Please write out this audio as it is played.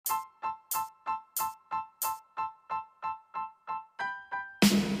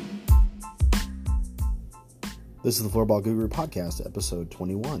This is the Floorball Guru Podcast, episode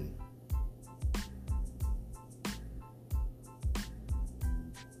 21.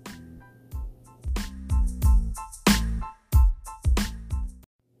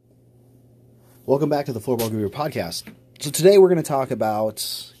 Welcome back to the Floorball Guru Podcast. So today we're going to talk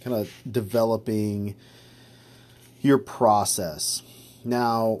about kind of developing your process.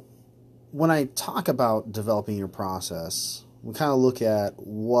 Now, when I talk about developing your process, we kind of look at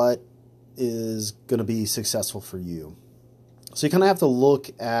what is going to be successful for you. So you kind of have to look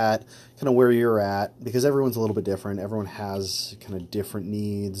at kind of where you're at, because everyone's a little bit different. Everyone has kind of different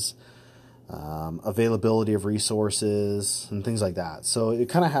needs, availability of resources, and things like that. So it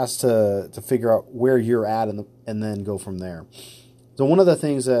kind of has to figure out where you're at and then go from there. So one of the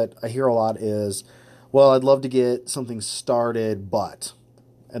things that I hear a lot is, well, I'd love to get something started,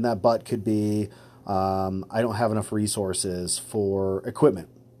 and that but could be, I don't have enough resources for equipment,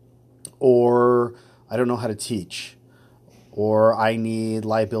 or I don't know how to teach, or I need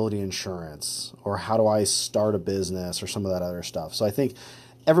liability insurance, or how do I start a business, or some of that other stuff. So I think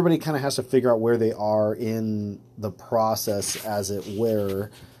everybody kind of has to figure out where they are in the process, as it were,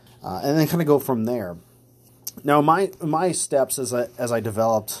 and then kind of go from there. Now, my steps as I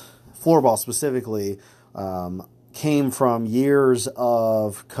developed floorball specifically came from years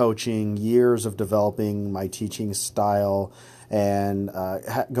of coaching, years of developing my teaching style, and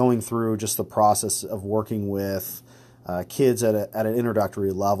going through just the process of working with kids at an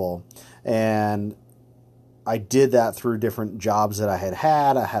introductory level. And I did that through different jobs that I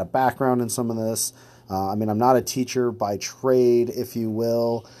had. I had a background in some of this. I'm not a teacher by trade, if you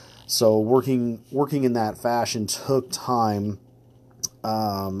will. So working in that fashion took time.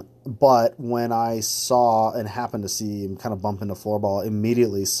 But when I saw and happened to see and kind of bump into floorball,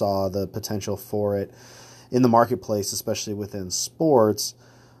 immediately saw the potential for it in the marketplace, especially within sports.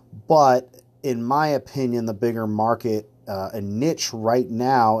 But in my opinion, the bigger market and niche right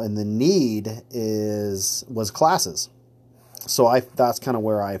now, and the need was classes. So that's kind of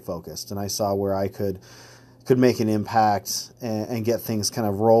where I focused, and I saw where I could make an impact and get things kind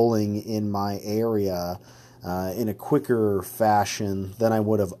of rolling in my area in a quicker fashion than I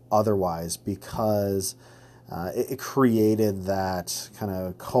would have otherwise, because it created that kind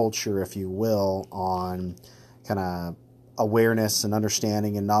of culture, if you will, on kind of awareness and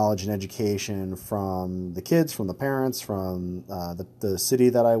understanding and knowledge and education from the kids, from the parents, from the city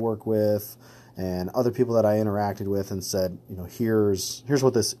that I work with, and other people that I interacted with, and said, here's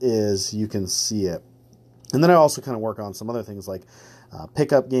what this is. You can see it. And then I also kind of work on some other things like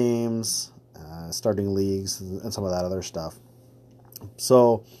pickup games, starting leagues, and some of that other stuff.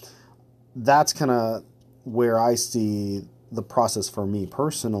 So that's kind of where I see the process for me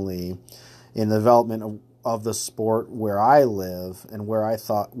personally in the development of the sport where I live and where I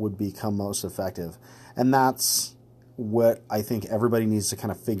thought would become most effective. And that's what I think everybody needs to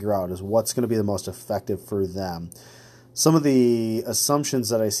kind of figure out, is what's going to be the most effective for them. Some of the assumptions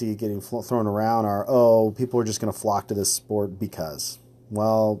that I see getting thrown around are, people are just going to flock to this sport because.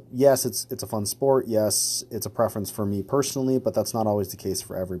 Well, yes, it's a fun sport. Yes, it's a preference for me personally, but that's not always the case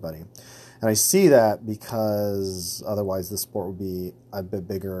for everybody. And I see that because otherwise this sport would be a bit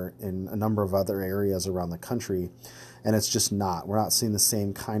bigger in a number of other areas around the country, and it's just not. We're not seeing the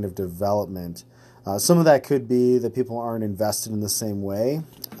same kind of development. Some of that could be that people aren't invested in the same way.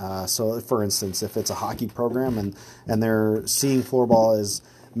 So, for instance, if it's a hockey program and they're seeing floorball as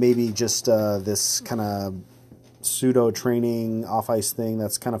maybe just this kind of pseudo-training off-ice thing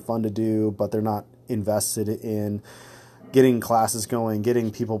that's kind of fun to do, but they're not invested in getting classes going,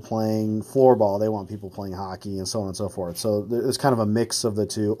 getting people playing floorball. They want people playing hockey and so on and so forth. So there's kind of a mix of the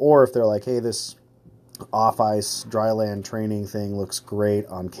two. Or if they're like, hey, this off-ice dry land training thing looks great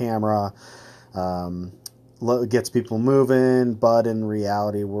on camera, gets people moving, but in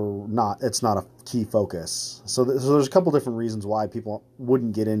reality, it's not a key focus. So there's a couple different reasons why people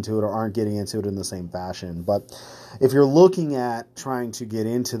wouldn't get into it or aren't getting into it in the same fashion. But if you're looking at trying to get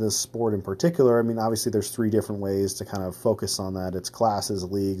into this sport in particular, obviously there's 3 different ways to kind of focus on that. It's classes,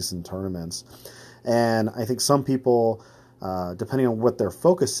 leagues, and tournaments. And I think some people, depending on what their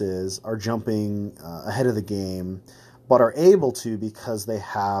focus is, are jumping ahead of the game, but are able to because they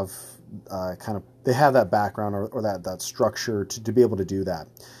have they have that background or that structure to be able to do that.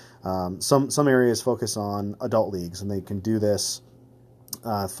 Some areas focus on adult leagues, and they can do this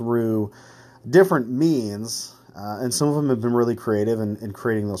through different means, and some of them have been really creative in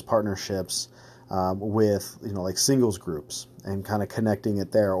creating those partnerships with like singles groups and kind of connecting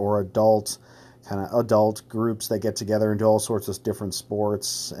it there, or adult groups that get together and do all sorts of different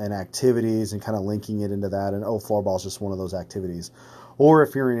sports and activities and kind of linking it into that. And floorball is just one of those activities. Or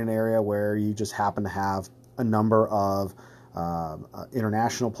if you're in an area where you just happen to have a number of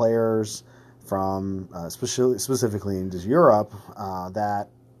international players from specifically into Europe that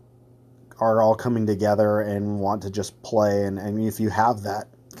are all coming together and want to just play. And if you have that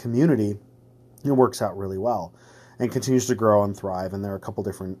community, it works out really well and continues to grow and thrive. And there are a couple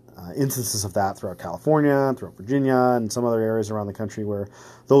different instances of that throughout California, throughout Virginia, and some other areas around the country where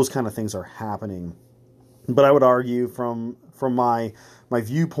those kind of things are happening. But I would argue from my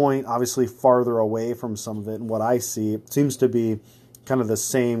viewpoint, obviously farther away from some of it, and what I see, it seems to be kind of the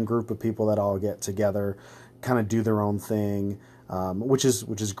same group of people that all get together, kind of do their own thing, which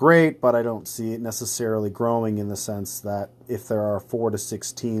is great, but I don't see it necessarily growing in the sense that if there are 4 to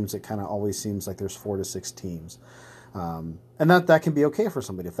 6 teams, it kind of always seems like there's 4 to 6 teams. And that can be okay for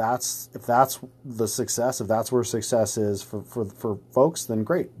somebody. If that's the success, if that's where success is for folks, then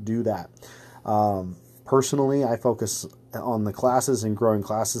great, do that. Personally, I focus on the classes and growing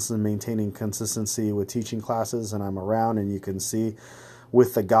classes and maintaining consistency with teaching classes, and I'm around, and you can see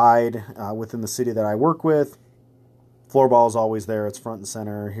with the guide within the city that I work with, floorball is always there. It's front and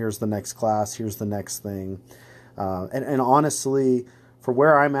center. Here's the next class. Here's the next thing. And honestly, for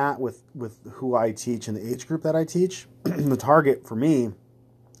where I'm at with who I teach and the age group that I teach, the target for me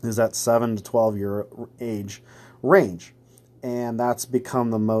is that 7 to 12 year age range. And that's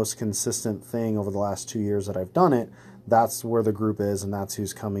become the most consistent thing over the last 2 years that I've done it. That's where the group is, and that's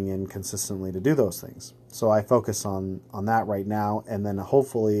who's coming in consistently to do those things. So I focus on that right now, and then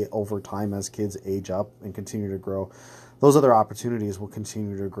hopefully over time as kids age up and continue to grow, those other opportunities will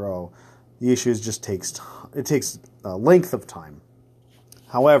continue to grow. The issue is just takes a length of time.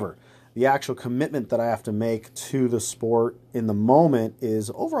 However, the actual commitment that I have to make to the sport in the moment is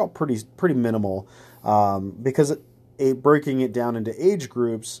overall pretty minimal, because breaking it down into age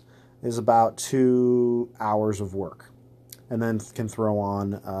groups is about 2 hours of work, and then can throw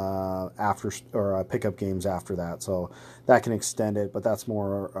on pickup games after that. So that can extend it, but that's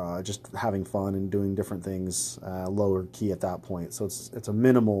more just having fun and doing different things, lower key at that point. So it's a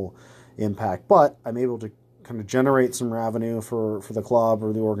minimal impact, but I'm able to kind of generate some revenue for the club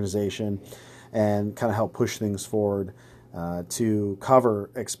or the organization, and kind of help push things forward to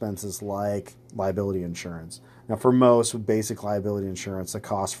cover expenses like liability insurance. Now, for most with basic liability insurance, the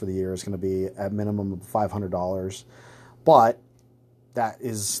cost for the year is going to be at minimum of $500, but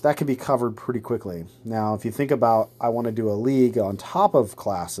that can be covered pretty quickly. Now, if you think about, I want to do a league on top of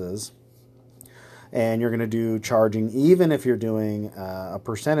classes, and you're going to do charging, even if you're doing a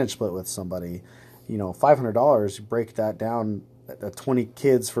percentage split with somebody, $500, you break that down at 20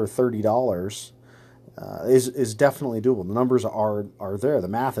 kids for $30 is definitely doable. The numbers are there. The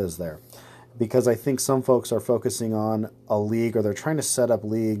math is there. Because I think some folks are focusing on a league, or they're trying to set up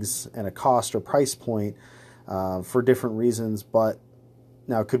leagues and a cost or price point for different reasons. But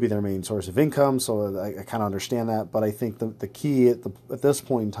now it could be their main source of income, so I kind of understand that. But I think the key at this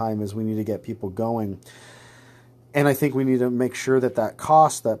point in time is we need to get people going. And I think we need to make sure that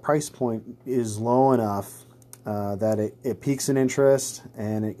cost, that price point is low enough that it piques an interest,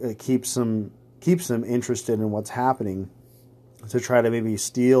 and it keeps them interested in what's happening, to try to maybe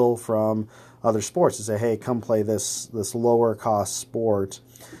steal from other sports to say, hey, come play this lower cost sport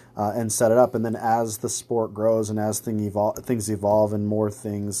and set it up. And then as the sport grows and as things evolve and more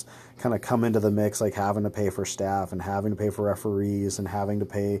things kind of come into the mix, like having to pay for staff and having to pay for referees and having to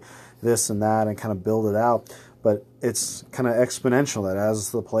pay this and that and kind of build it out. But it's kind of exponential, that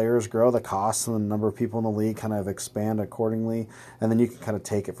as the players grow, the costs and the number of people in the league kind of expand accordingly, and then you can kind of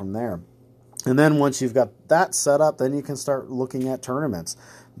take it from there. And then once you've got that set up, then you can start looking at tournaments,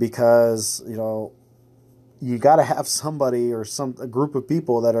 because you got to have somebody or a group of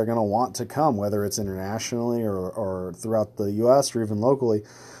people that are going to want to come, whether it's internationally or throughout the U.S. or even locally.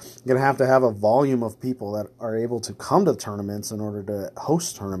 You're going to have a volume of people that are able to come to tournaments in order to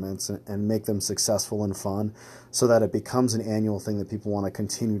host tournaments and make them successful and fun, so that it becomes an annual thing that people want to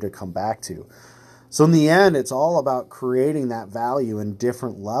continue to come back to. So in the end, it's all about creating that value in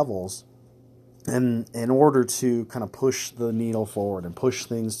different levels, and in order to kind of push the needle forward and push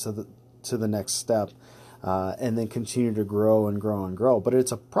things to the next step, and then continue to grow and grow and grow. But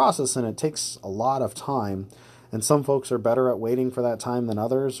it's a process, and it takes a lot of time. And some folks are better at waiting for that time than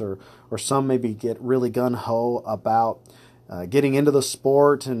others, or some maybe get really gung-ho about getting into the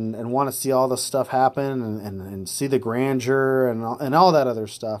sport and want to see all this stuff happen and see the grandeur and all that other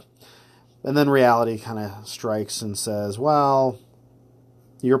stuff. And then reality kind of strikes and says, well,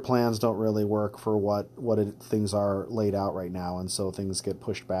 your plans don't really work for what things are laid out right now, and so things get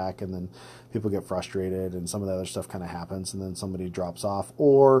pushed back, and then people get frustrated, and some of the other stuff kind of happens, and then somebody drops off,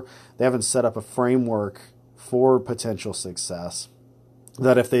 or they haven't set up a framework for potential success,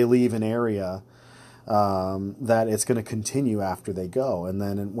 that if they leave an area, that it's going to continue after they go. And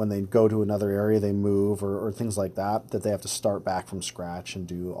then when they go to another area, they move or things like that, that they have to start back from scratch and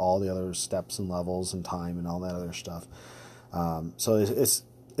do all the other steps and levels and time and all that other stuff. So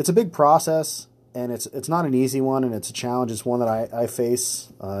it's a big process, and it's not an easy one, and it's a challenge. It's one that I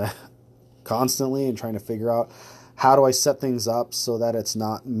face constantly, and trying to figure out how do I set things up so that it's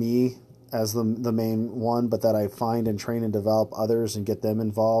not me as the main one, but that I find and train and develop others and get them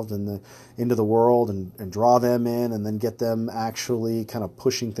involved into the world and draw them in, and then get them actually kind of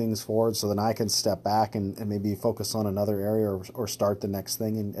pushing things forward, so then I can step back and maybe focus on another area or start the next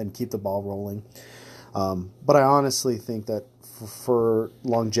thing and keep the ball rolling. But I honestly think that for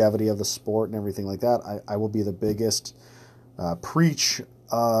longevity of the sport and everything like that, I will be the biggest preach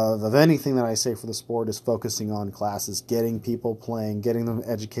of anything that I say for the sport is focusing on classes, getting people playing, getting them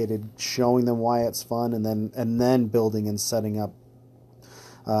educated, showing them why it's fun, and then building and setting up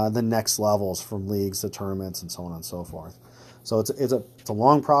the next levels from leagues to tournaments and so on and so forth. So it's a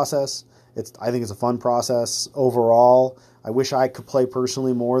long process. I think it's a fun process overall. I wish I could play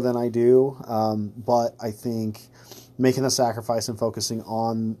personally more than I do, but I think making the sacrifice and focusing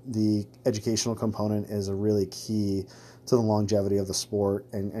on the educational component is a really key to the longevity of the sport,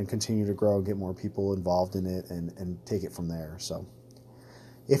 and continue to grow and get more people involved in it and take it from there. So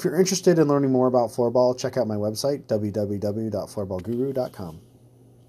if you're interested in learning more about floorball, check out my website, www.floorballguru.com.